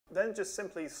Then just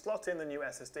simply slot in the new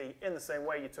SSD in the same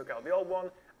way you took out the old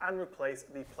one and replace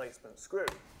the placement screw.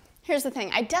 Here's the thing,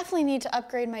 I definitely need to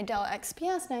upgrade my Dell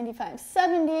XPS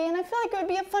 9570, and I feel like it would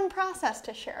be a fun process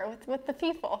to share with the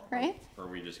people, right? Or are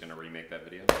we just gonna remake that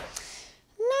video?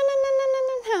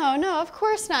 No, of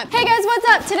course not. Hey guys, what's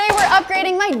up? Today we're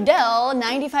upgrading my Dell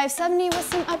 9570 with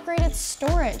some upgraded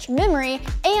storage, memory,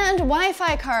 and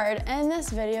Wi-Fi card. And this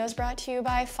video is brought to you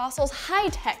by Fossil's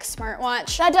high-tech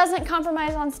smartwatch that doesn't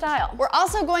compromise on style. We're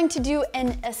also going to do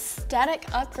an aesthetic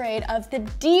upgrade of the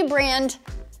D brand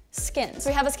skins.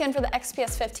 We have a skin for the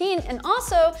XPS 15 and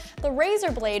also the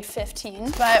Razor Blade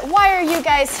 15. But why are you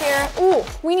guys here? Ooh,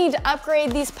 we need to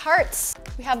upgrade these parts.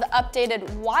 We have the updated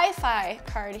Wi-Fi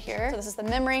card here. So this is the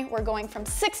memory. We're going from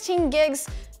 16 gigs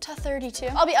to 32.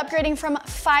 I'll be upgrading from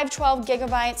 512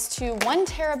 gigabytes to 1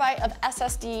 terabyte of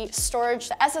SSD storage.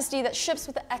 The SSD that ships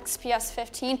with the XPS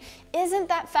 15 isn't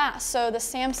that fast, so the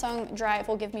Samsung drive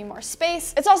will give me more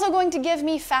space. It's also going to give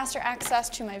me faster access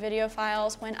to my video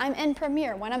files when I'm in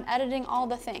Premiere, when I'm editing all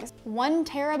the things. 1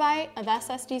 terabyte of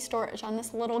SSD storage on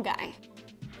this little guy.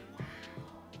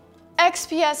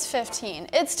 XPS 15,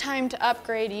 it's time to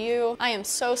upgrade you. I am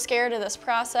so scared of this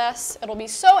process. It'll be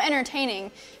so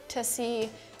entertaining to see,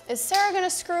 is Sarah gonna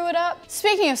screw it up?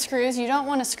 Speaking of screws, you don't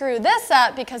wanna screw this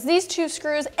up because these two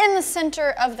screws in the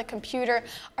center of the computer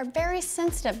are very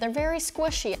sensitive, they're very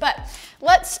squishy. But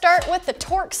let's start with the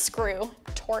torque screw.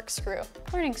 Torque screw,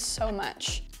 learning so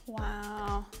much.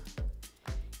 Wow.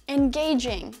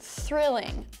 Engaging,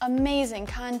 thrilling, amazing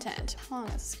content. How long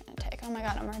is this gonna take? Oh my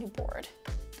God, I'm already bored.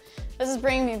 This is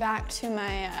bringing me back to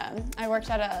my, I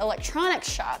worked at an electronics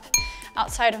shop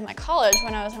outside of my college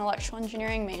when I was an electrical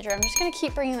engineering major. I'm just gonna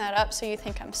keep bringing that up so you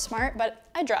think I'm smart, but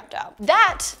I dropped out.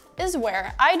 That is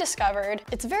where I discovered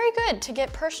it's very good to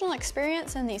get personal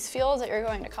experience in these fields that you're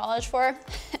going to college for,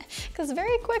 because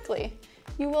very quickly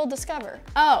you will discover,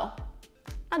 oh,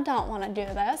 I don't wanna do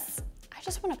this. I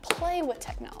just wanna play with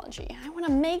technology. I wanna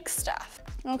make stuff.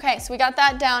 Okay, so we got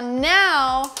that down.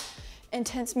 Now,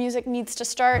 intense music needs to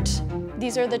start.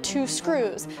 These are the two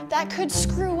screws that could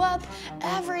screw up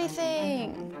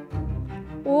everything.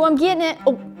 Oh, I'm getting it.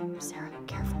 Oh, Sarah,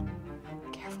 careful.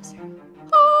 Careful, Sarah.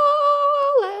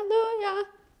 Hallelujah,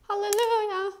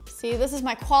 hallelujah. See, this is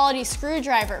my quality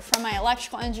screwdriver from my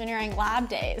electrical engineering lab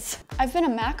days. I've been a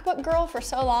MacBook girl for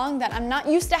so long that I'm not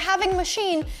used to having a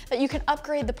machine that you can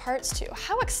upgrade the parts to.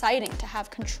 How exciting to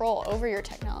have control over your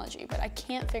technology, but I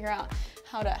can't figure out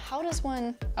how does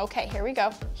one, okay, here we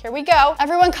go. Here we go.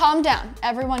 Everyone calm down.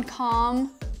 Everyone calm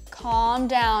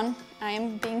down. I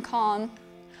am being calm.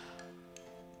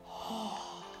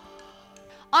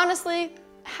 Honestly,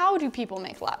 how do people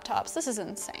make laptops? This is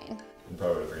insane. You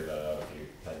probably would have figured that out if you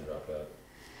hadn't dropped that.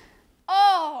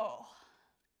 Oh,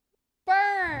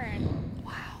 burn.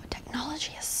 Wow,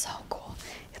 technology is so cool.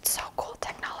 It's so cool,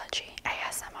 technology,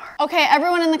 ASMR. Okay,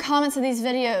 everyone in the comments of these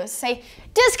videos say,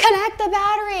 disconnect the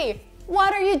battery.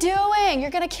 What are you doing?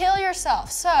 You're gonna kill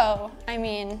yourself. So, I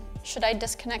mean, should I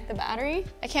disconnect the battery?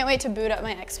 I can't wait to boot up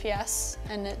my XPS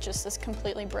and it just is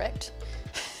completely bricked.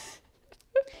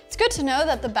 It's good to know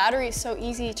that the battery is so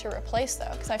easy to replace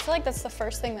though, because I feel like that's the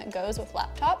first thing that goes with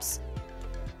laptops.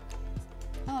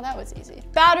 Oh, that was easy.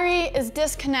 Battery is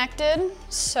disconnected,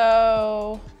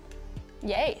 so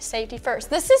yay, safety first.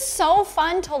 This is so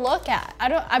fun to look at.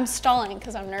 I'm stalling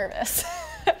because I'm nervous.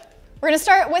 We're gonna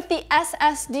start with the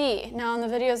SSD. Now in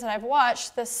the videos that I've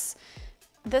watched, this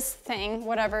thing,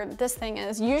 whatever this thing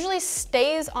is, usually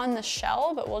stays on the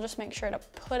shell, but we'll just make sure to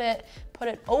put it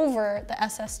over the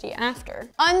SSD after.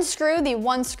 Unscrew the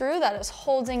one screw that is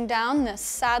holding down this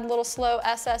sad little slow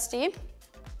SSD.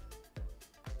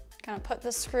 Gonna put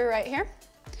this screw right here.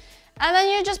 And then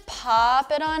you just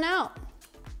pop it on out.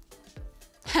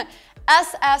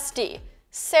 SSD,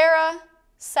 Sara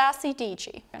Sassy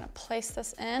Dietschy. I'm gonna place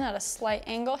this in at a slight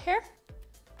angle here.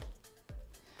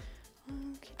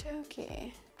 Okie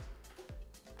dokie.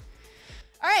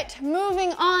 All right,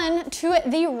 moving on to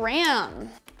the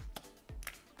RAM.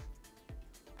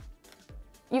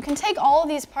 You can take all of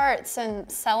these parts and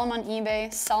sell them on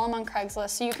eBay, sell them on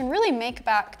Craigslist, so you can really make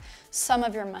back some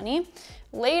of your money.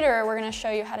 Later, we're gonna show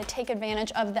you how to take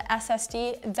advantage of the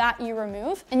SSD that you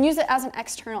remove and use it as an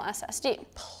external SSD.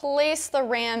 Place the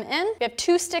RAM in. We have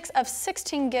 2 sticks of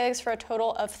 16 gigs for a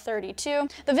total of 32.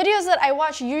 The videos that I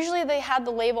watch, usually they had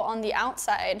the label on the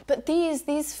outside, but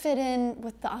these fit in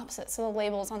with the opposite, so the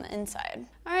label's on the inside.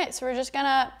 All right, so we're just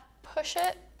gonna push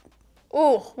it.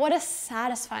 Ooh, what a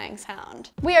satisfying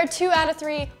sound. We are 2 out of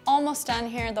 3, almost done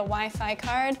here. The Wi-Fi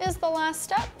card is the last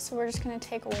step, so we're just gonna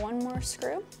take one more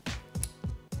screw.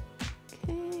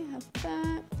 Okay, have with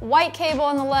that. White cable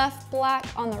on the left, black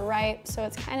on the right, so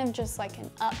it's kind of just like an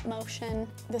up motion.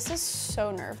 This is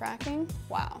so nerve-wracking.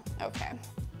 Wow, okay.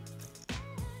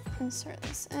 Insert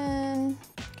this in,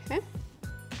 okay.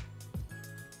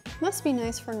 Must be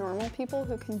nice for normal people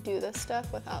who can do this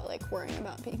stuff without like worrying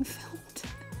about being filmed.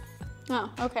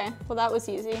 Oh, okay, well that was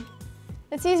easy.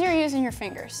 It's easier using your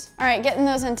fingers. All right, getting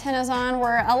those antennas on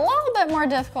were a little bit more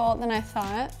difficult than I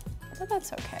thought, but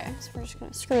that's okay. So we're just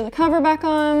gonna screw the cover back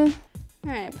on. All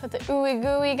right, put the ooey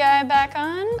gooey guy back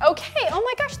on. Okay, oh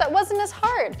my gosh, that wasn't as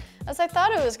hard as I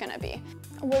thought it was gonna be.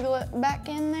 Wiggle it back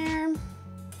in there.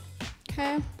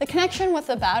 Okay. The connection with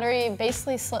the battery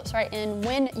basically slips right in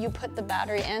when you put the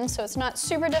battery in, so it's not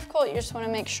super difficult. You just want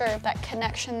to make sure that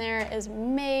connection there is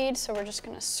made. So we're just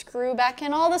going to screw back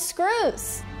in all the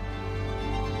screws.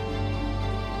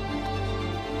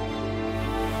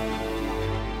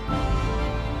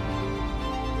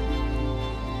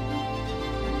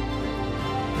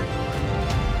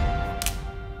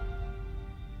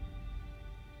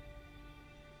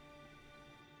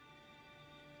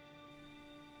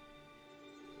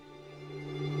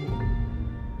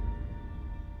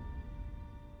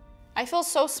 I feel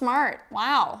so smart.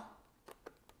 Wow.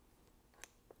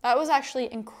 That was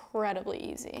actually incredibly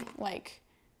easy. Like,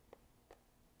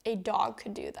 a dog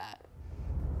could do that.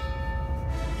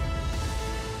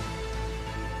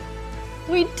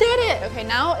 We did it! Okay,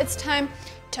 now it's time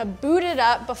to boot it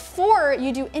up. Before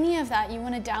you do any of that, you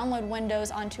want to download Windows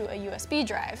onto a USB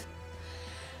drive.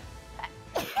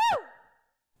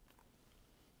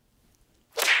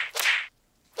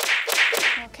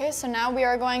 Okay, so now we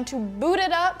are going to boot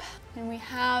it up, and we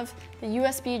have the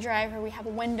USB drive where we have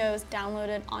Windows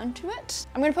downloaded onto it.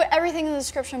 I'm gonna put everything in the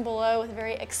description below with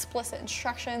very explicit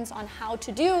instructions on how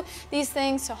to do these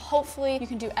things, so hopefully you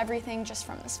can do everything just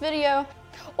from this video.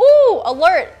 Ooh,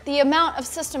 alert! The amount of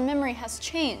system memory has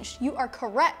changed. You are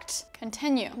correct.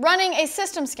 Continue. Running a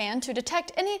system scan to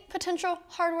detect any potential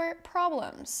hardware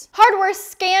problems. Hardware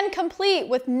scan complete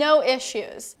with no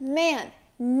issues. Man,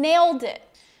 nailed it.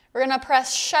 We're gonna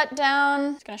press shut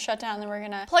down. It's gonna shut down, then we're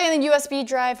gonna plug in the USB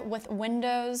drive with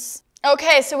Windows.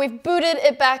 Okay, so we've booted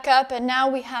it back up, and now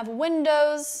we have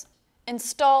Windows.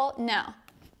 Install now.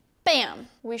 Bam!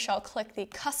 We shall click the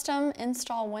custom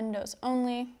install Windows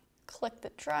only. Click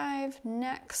the drive,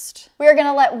 next. We are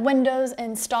gonna let Windows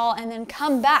install and then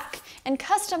come back and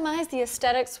customize the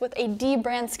aesthetics with a D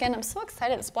brand skin. I'm so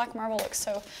excited, this black marble looks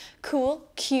so cool,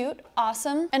 cute,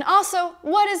 awesome. And also,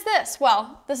 what is this?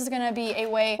 Well, this is gonna be a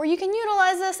way where you can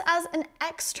utilize this as an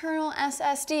external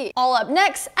SSD. All up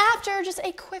next, after just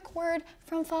a quick word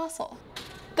from Fossil.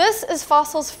 This is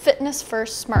Fossil's Fitness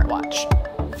First smartwatch.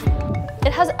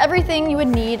 It has everything you would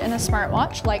need in a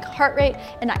smartwatch, like heart rate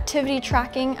and activity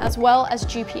tracking, as well as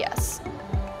GPS.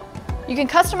 You can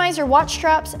customize your watch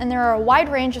straps, and there are a wide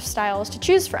range of styles to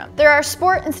choose from. There are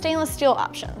sport and stainless steel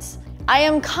options. I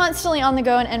am constantly on the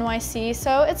go in NYC,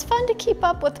 so it's fun to keep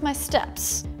up with my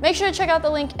steps. Make sure to check out the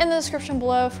link in the description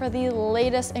below for the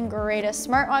latest and greatest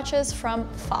smartwatches from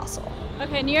Fossil.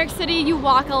 Okay, New York City, you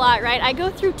walk a lot, right? I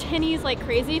go through tinnies like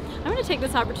crazy. I'm gonna take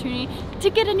this opportunity to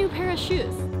get a new pair of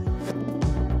shoes.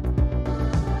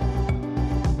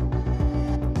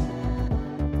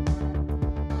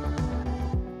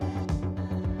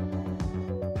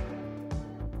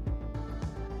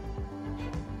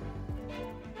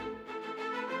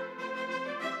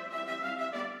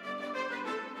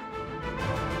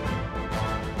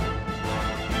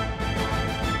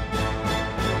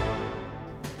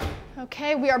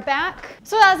 Okay, we are back.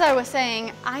 So as I was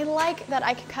saying, I like that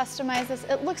I can customize this.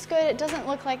 It looks good. It doesn't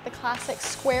look like the classic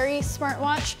squarey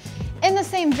smartwatch. In the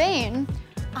same vein,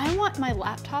 I want my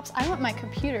laptops, I want my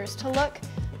computers to look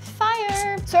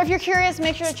fire. So if you're curious,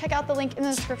 make sure to check out the link in the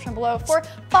description below for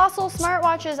Fossil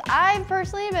smartwatches. I've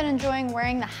personally been enjoying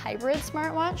wearing the hybrid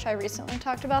smartwatch. I recently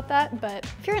talked about that, but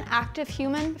if you're an active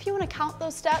human, if you want to count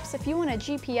those steps, if you want a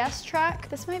GPS track,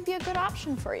 this might be a good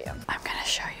option for you. I'm gonna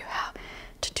show you how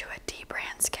to do a D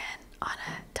brand scan on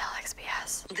a Dell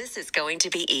XPS. This is going to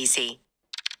be easy.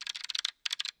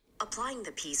 Applying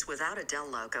the piece without a Dell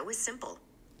logo is simple.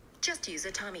 Just use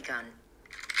a Tommy gun.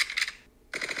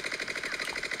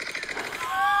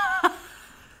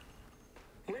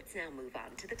 Let's now move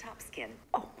on to the top skin.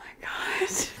 Oh my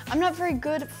gosh. I'm not very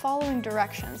good at following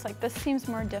directions. Like, this seems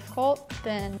more difficult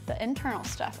than the internal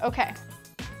stuff. Okay.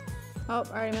 Oh,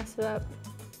 I already messed it up.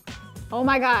 Oh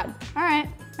my God. All right,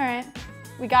 all right.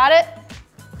 We got it?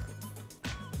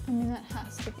 I mean, that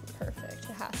has to be perfect.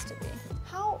 It has to be.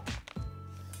 How?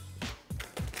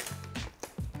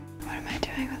 What am I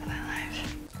doing with my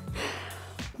life?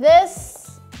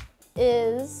 This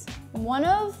is one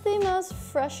of the most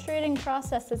frustrating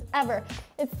process as ever.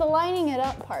 It's the lining it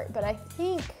up part, but I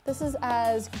think this is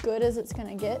as good as it's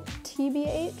gonna get,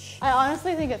 TBH. I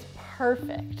honestly think it's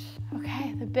perfect.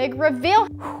 Okay, the big reveal.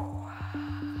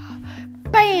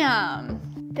 Bam!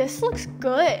 This looks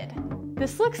good.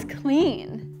 This looks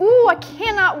clean. Ooh, I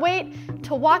cannot wait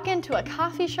to walk into a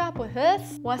coffee shop with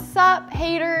this. What's up,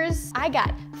 haters? I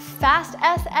got fast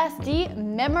SSD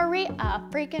memory, a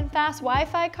freaking fast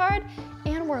Wi-Fi card,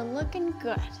 and we're looking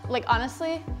good. Like,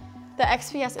 honestly, the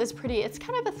XPS is pretty, it's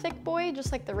kind of a thick boy,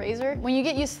 just like the Razer. When you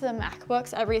get used to the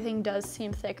MacBooks, everything does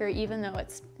seem thicker, even though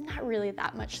it's not really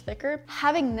that much thicker.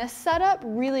 Having this setup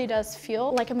really does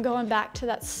feel like I'm going back to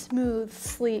that smooth,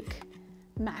 sleek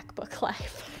MacBook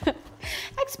life.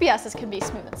 XPSs can be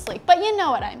smooth and sleek, but you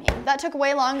know what I mean. That took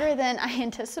way longer than I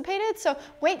anticipated, so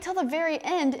wait till the very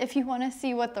end if you want to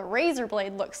see what the Razer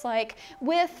blade looks like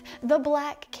with the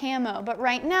black camo. But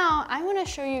right now, I want to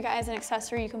show you guys an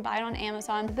accessory. You can buy it on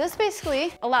Amazon. This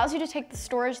basically allows you to take the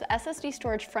storage, the SSD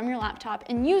storage from your laptop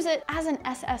and use it as an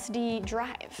SSD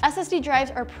drive. SSD drives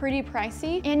are pretty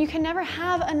pricey, and you can never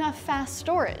have enough fast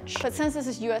storage. But since this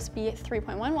is USB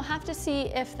 3.1, we'll have to see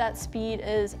if that speed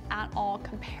is at all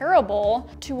comparable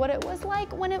to what it was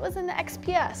like when it was in the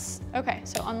XPS. Okay,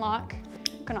 so unlock.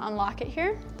 I'm gonna unlock it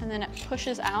here, and then it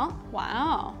pushes out.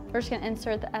 Wow. We're just gonna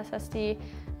insert the SSD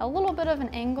a little bit of an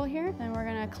angle here, then we're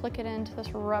gonna click it into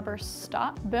this rubber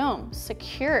stop. Boom,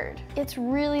 secured. It's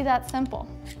really that simple.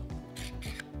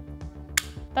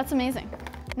 That's amazing.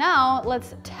 Now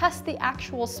let's test the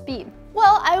actual speed.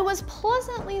 Well, I was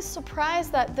pleasantly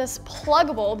surprised that this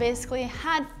pluggable basically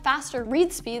had faster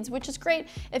read speeds, which is great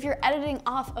if you're editing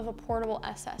off of a portable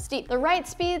SSD. The write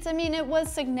speeds, I mean, it was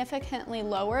significantly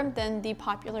lower than the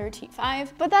popular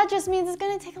T5, but that just means it's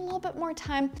gonna take a little bit more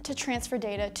time to transfer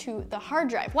data to the hard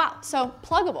drive. Wow, so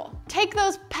pluggable. Take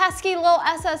those pesky little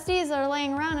SSDs that are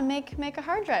laying around and make a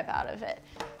hard drive out of it.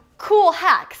 Cool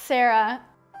hack, Sarah.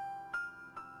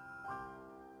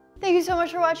 Thank you so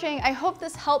much for watching. I hope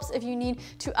this helps if you need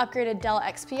to upgrade a Dell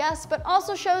XPS, but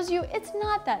also shows you it's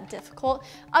not that difficult.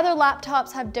 Other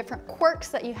laptops have different quirks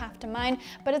that you have to mind,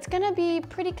 but it's gonna be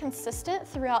pretty consistent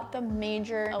throughout the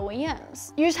major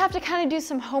OEMs. You just have to kind of do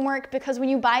some homework, because when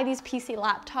you buy these PC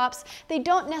laptops, they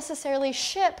don't necessarily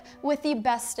ship with the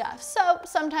best stuff. So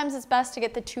sometimes it's best to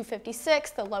get the 256,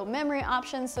 the low memory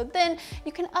option, so then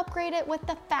you can upgrade it with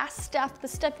the fast stuff, the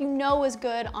stuff you know is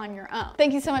good on your own.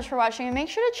 Thank you so much for watching, and make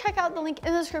sure to check out the link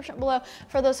in the description below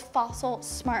for those Fossil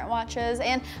smartwatches,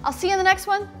 and I'll see you in the next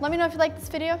one. Let me know if you like this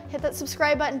video. Hit that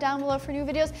subscribe button down below for new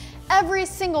videos every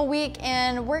single week,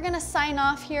 and we're gonna sign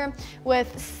off here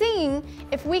with seeing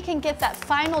if we can get that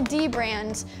final D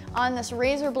brand on this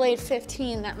Razer Blade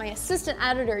 15 that my assistant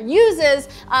editor uses.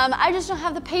 I just don't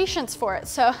have the patience for it,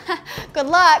 so good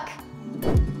luck.